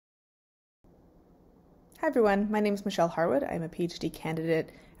Hi everyone, my name is Michelle Harwood. I'm a PhD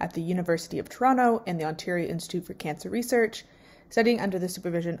candidate at the University of Toronto in the Ontario Institute for Cancer Research, studying under the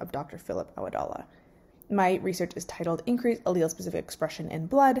supervision of Dr. Philip Awadallah. My research is titled Increased Allele-Specific Expression in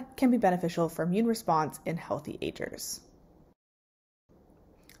Blood Can be Beneficial for Immune Response in Healthy Agers.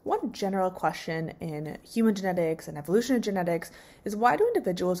 One general question in human genetics and evolutionary genetics is why do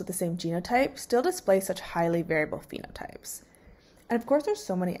individuals with the same genotype still display such highly variable phenotypes? And of course, there's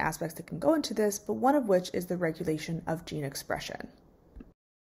so many aspects that can go into this, but one of which is the regulation of gene expression.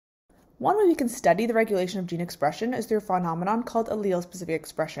 One way we can study the regulation of gene expression is through a phenomenon called allele-specific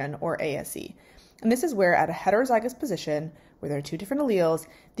expression, or ASE. And this is where at a heterozygous position, where there are two different alleles,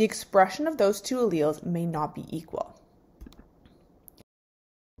 the expression of those two alleles may not be equal.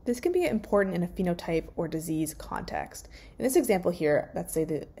 This can be important in a phenotype or disease context. In this example here, let's say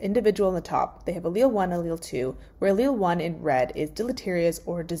the individual on the top, they have allele 1, allele 2, where allele 1 in red is deleterious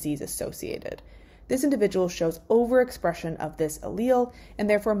or disease associated. This individual shows overexpression of this allele and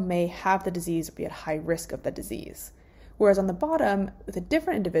therefore may have the disease or be at high risk of the disease. Whereas on the bottom, with a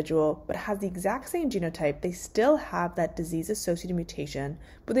different individual but has the exact same genotype, they still have that disease-associated mutation,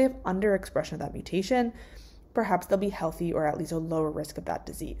 but they have underexpression of that mutation. Perhaps they'll be healthy or at least a lower risk of that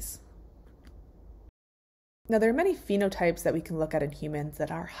disease. Now, there are many phenotypes that we can look at in humans that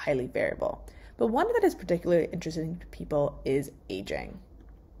are highly variable, but one that is particularly interesting to people is aging.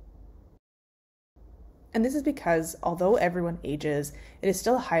 And this is because although everyone ages, it is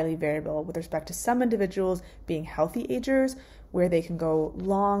still highly variable with respect to some individuals being healthy agers, where they can go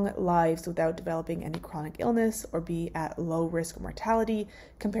long lives without developing any chronic illness or be at low risk of mortality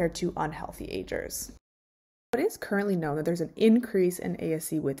compared to unhealthy agers. It is currently known that there's an increase in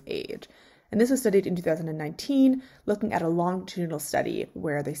ASE with age, and this was studied in 2019, looking at a longitudinal study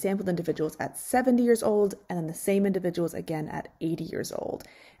where they sampled individuals at 70 years old and then the same individuals again at 80 years old,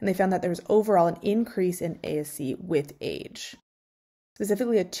 and they found that there was overall an increase in ASE with age,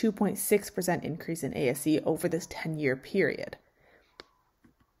 specifically a 2.6% increase in ASE over this 10-year period.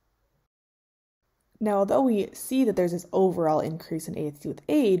 Now, although we see that there's this overall increase in ASE with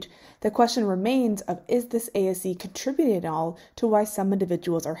age, the question remains of is this ASE contributing at all to why some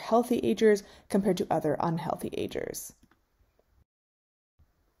individuals are healthy agers compared to other unhealthy agers?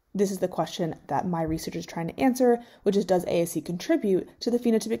 This is the question that my research is trying to answer, which is does ASE contribute to the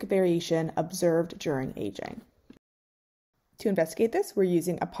phenotypic variation observed during aging? To investigate this, we're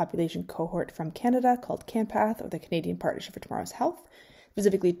using a population cohort from Canada called CAMPATH, or the Canadian Partnership for Tomorrow's Health.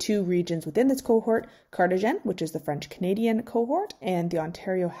 Specifically two regions within this cohort, Cardigan, which is the French-Canadian cohort, and the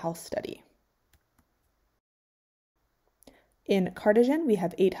Ontario Health Study. In Cardigan, we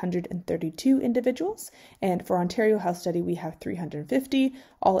have 832 individuals, and for Ontario Health Study, we have 350.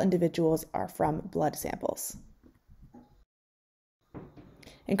 All individuals are from blood samples.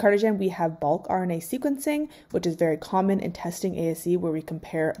 In Cardigan, we have bulk RNA sequencing, which is very common in testing ASE, where we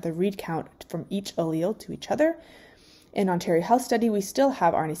compare the read count from each allele to each other. In Ontario Health Study, we still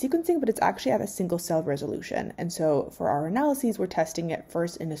have RNA sequencing, but it's actually at a single cell resolution. And so for our analyses, we're testing it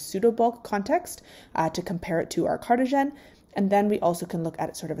first in a pseudobulk context to compare it to our Cardigan. And then we also can look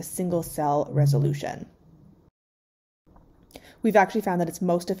at sort of a single cell resolution. We've actually found that it's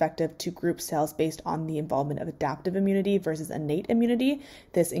most effective to group cells based on the involvement of adaptive immunity versus innate immunity.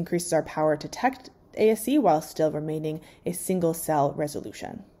 This increases our power to detect ASE while still remaining a single cell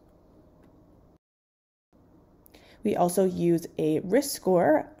resolution. We also use a risk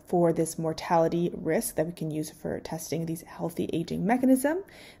score for this mortality risk that we can use for testing these healthy aging mechanism.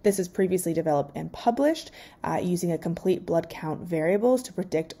 This is previously developed and published using a complete blood count variables to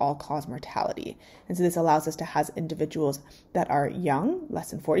predict all-cause mortality. And so this allows us to have individuals that are young, less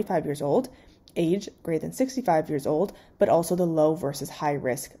than 45 years old, age greater than 65 years old, but also the low versus high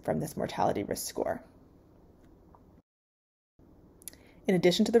risk from this mortality risk score. In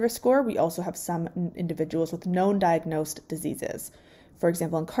addition to the risk score, we also have some individuals with known diagnosed diseases. For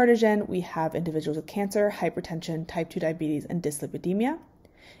example, in Cardigan, we have individuals with cancer, hypertension, type 2 diabetes, and dyslipidemia.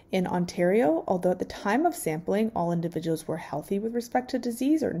 In Ontario, although at the time of sampling, all individuals were healthy with respect to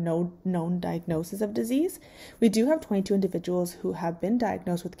disease or no known diagnosis of disease, we do have 22 individuals who have been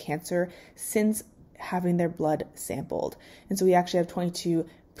diagnosed with cancer since having their blood sampled. And so we actually have 22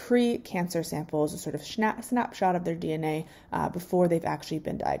 pre-cancer samples, a sort of snapshot of their DNA before they've actually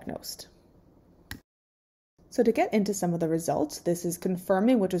been diagnosed. So to get into some of the results, this is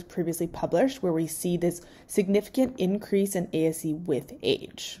confirming what was previously published, where we see this significant increase in ASE with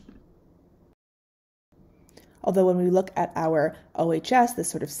age. Although when we look at our OHS, this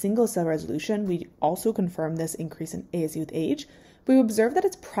sort of single cell resolution, we also confirm this increase in ASE with age, but we observe that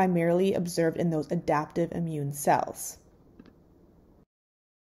it's primarily observed in those adaptive immune cells.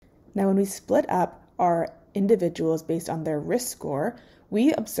 Now, when we split up our individuals based on their risk score,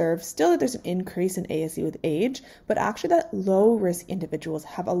 we observe still that there's an increase in ASE with age, but actually that low-risk individuals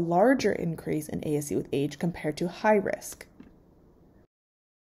have a larger increase in ASE with age compared to high risk.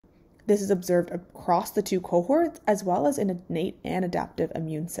 This is observed across the two cohorts, as well as in innate and adaptive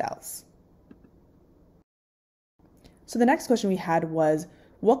immune cells. So the next question we had was,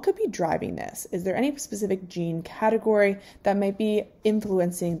 what could be driving this? Is there any specific gene category that might be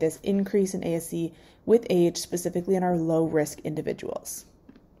influencing this increase in ASE with age, specifically in our low-risk individuals?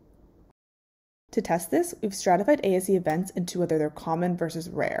 To test this, we've stratified ASE events into whether they're common versus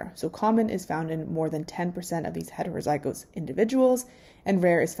rare. So common is found in more than 10% of these heterozygous individuals, and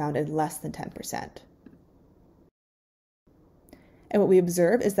rare is found in less than 10%. And what we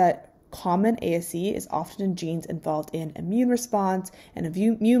observe is that common ASE is often in genes involved in immune response and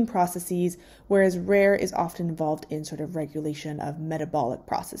immune processes, whereas rare is often involved in sort of regulation of metabolic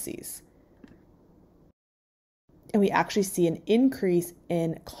processes. And we actually see an increase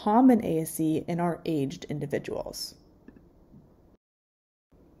in common ASE in our aged individuals.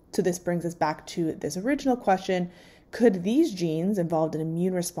 So this brings us back to this original question: could these genes involved in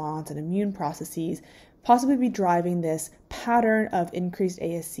immune response and immune processes possibly be driving this pattern of increased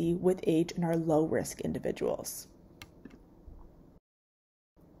ASE with age in our low-risk individuals?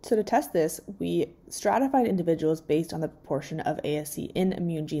 So to test this, we stratified individuals based on the proportion of ASE in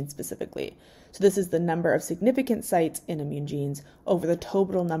immune genes specifically. So this is the number of significant sites in immune genes over the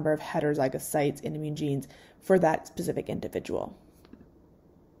total number of heterozygous sites in immune genes for that specific individual.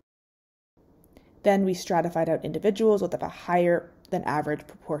 Then we stratified out individuals with a higher than average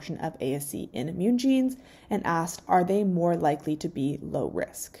proportion of ASE in immune genes and asked, are they more likely to be low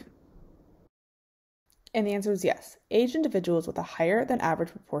risk? And the answer was yes. Aged individuals with a higher than average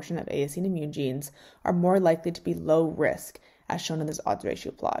proportion of ASE in immune genes are more likely to be low risk, as shown in this odds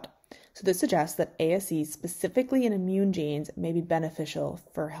ratio plot. So this suggests that ASE specifically in immune genes may be beneficial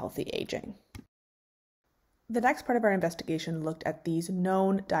for healthy aging. The next part of our investigation looked at these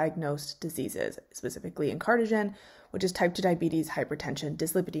known diagnosed diseases, specifically in cardigan, which is type 2 diabetes, hypertension,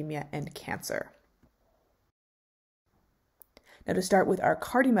 dyslipidemia, and cancer. Now to start with our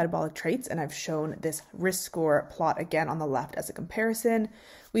cardiometabolic traits, and I've shown this risk score plot again on the left as a comparison,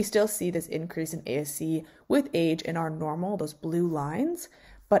 we still see this increase in ASE with age in our normal, those blue lines.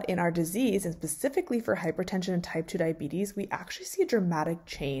 But in our disease, and specifically for hypertension and type 2 diabetes, we actually see a dramatic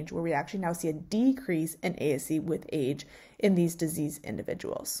change where we actually now see a decrease in ASE with age in these disease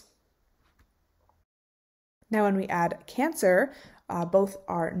individuals. Now, when we add cancer, both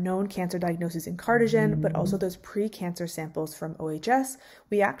our known cancer diagnoses in cardigan, but also those pre-cancer samples from OHS,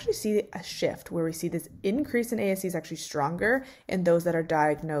 we actually see a shift where we see this increase in ASE is actually stronger in those that are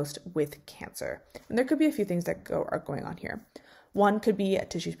diagnosed with cancer. And there could be a few things that are going on here. One could be a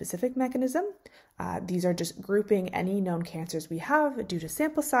tissue-specific mechanism. These are just grouping any known cancers we have due to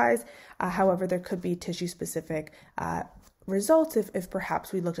sample size. However, there could be tissue-specific results if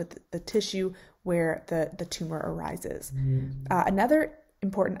perhaps we looked at the tissue where the tumor arises. Another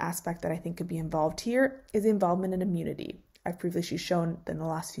important aspect that I think could be involved here is the involvement in immunity. I've previously shown in the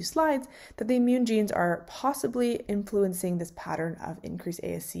last few slides that the immune genes are possibly influencing this pattern of increased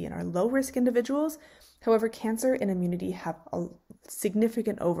ASE in our low-risk individuals. However, cancer and immunity have a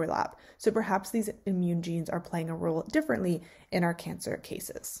significant overlap, so perhaps these immune genes are playing a role differently in our cancer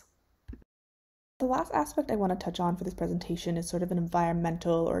cases. The last aspect I want to touch on for this presentation is sort of an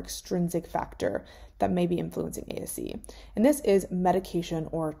environmental or extrinsic factor that may be influencing ASE, and this is medication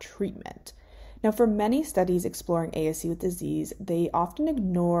or treatment. Now, for many studies exploring ASE with disease, they often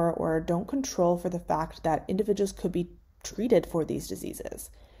ignore or don't control for the fact that individuals could be treated for these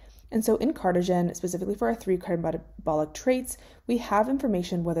diseases. And so in cardigan, specifically for our 3 cardiometabolic traits, we have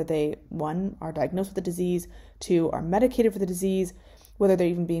information whether they, 1, are diagnosed with the disease, 2, are medicated for the disease, whether they're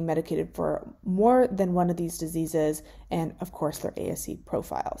even being medicated for more than one of these diseases, and of course their ASE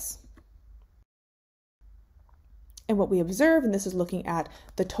profiles. And what we observe, and this is looking at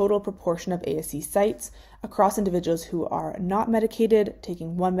the total proportion of ASE sites across individuals who are not medicated,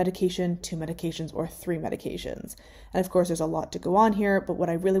 taking 1 medication, 2 medications, or 3 medications. And of course, there's a lot to go on here, but what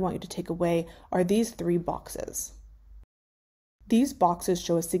I really want you to take away are these 3 boxes. These boxes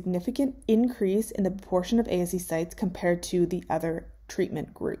show a significant increase in the proportion of ASE sites compared to the other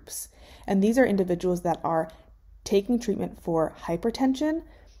treatment groups. And these are individuals that are taking treatment for hypertension,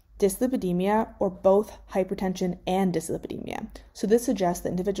 dyslipidemia, or both hypertension and dyslipidemia. So this suggests that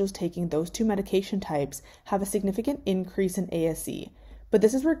individuals taking those 2 medication types have a significant increase in ASE, but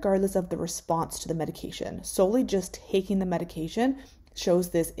this is regardless of the response to the medication. Solely just taking the medication shows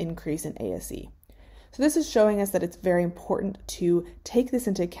this increase in ASE. So this is showing us that it's very important to take this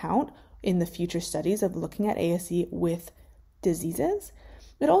into account in the future studies of looking at ASE with diseases.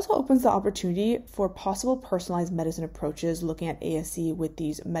 It also opens the opportunity for possible personalized medicine approaches looking at ASE with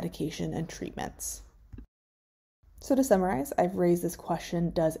these medication and treatments. So to summarize, I've raised this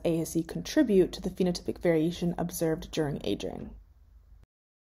question: does ASE contribute to the phenotypic variation observed during aging?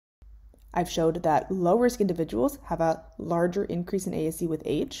 I've showed that low-risk individuals have a larger increase in ASE with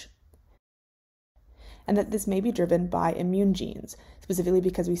age, and that this may be driven by immune genes, specifically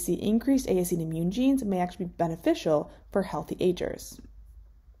because we see increased ASE in immune genes may actually be beneficial for healthy agers.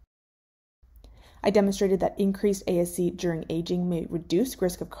 I demonstrated that increased ASE during aging may reduce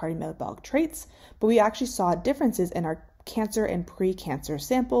risk of cardiometabolic traits, but we actually saw differences in our cancer and pre-cancer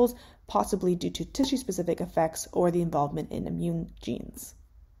samples, possibly due to tissue-specific effects or the involvement in immune genes.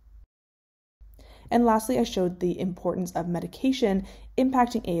 And lastly, I showed the importance of medication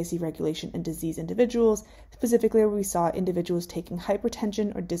impacting ASE regulation in disease individuals, specifically where we saw individuals taking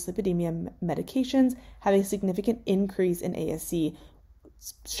hypertension or dyslipidemia medications have a significant increase in ASE,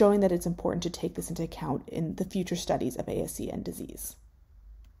 showing that it's important to take this into account in the future studies of ASE and disease.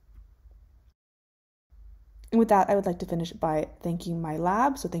 And with that, I would like to finish by thanking my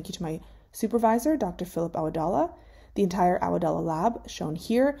lab. So thank you to my supervisor, Dr. Philip Awadallah. The entire Awadallah lab shown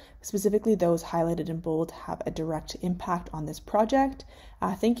here, specifically those highlighted in bold, have a direct impact on this project.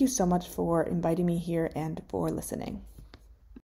 Thank you so much for inviting me here and for listening.